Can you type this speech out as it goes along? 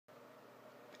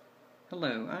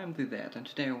Hello, I'm Zett, and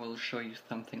today I will show you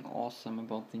something awesome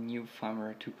about the new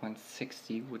Firmware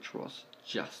 2.60, which was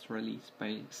just released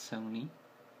by Sony.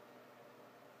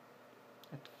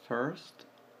 At first,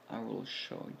 I will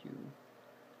show you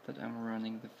that I'm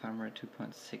running the Firmware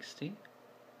 2.60.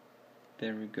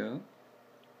 There we go.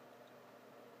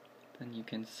 Then you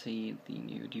can see the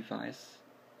new device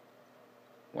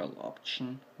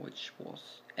option, which was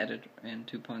added in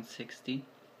 2.60.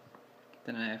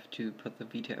 Then I have to put the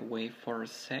Vita away for a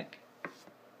sec.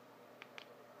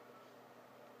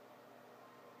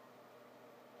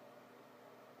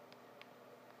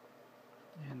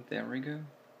 And there we go.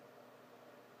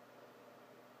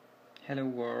 Hello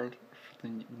world for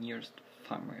the nearest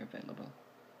firmware available.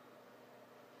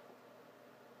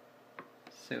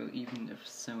 So even if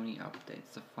Sony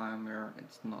updates the firmware,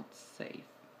 it's not safe.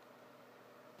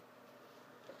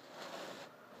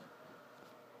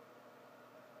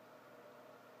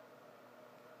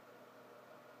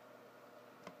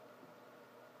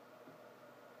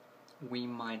 We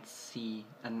might see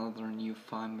another new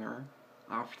firmware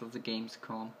after the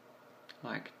Gamescom,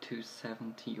 like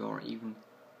 2.70 or even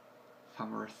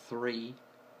Firmware 3,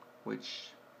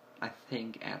 which I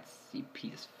think adds the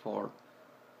PS4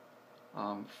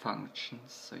 functions,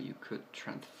 so you could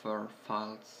transfer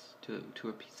files to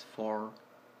a PS4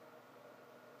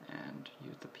 and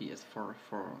use the PS4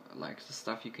 for like the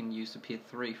stuff you can use the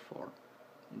PS3 for,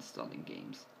 installing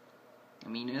games. I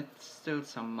mean, it's still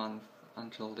some months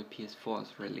until the PS4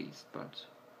 is released, but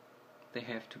they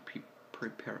have to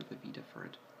prepare the Vita for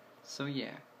it. So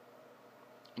yeah,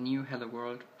 a new hello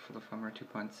world for the Firmware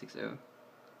 2.60.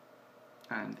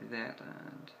 I'm Zett,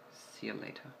 and see you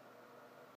later.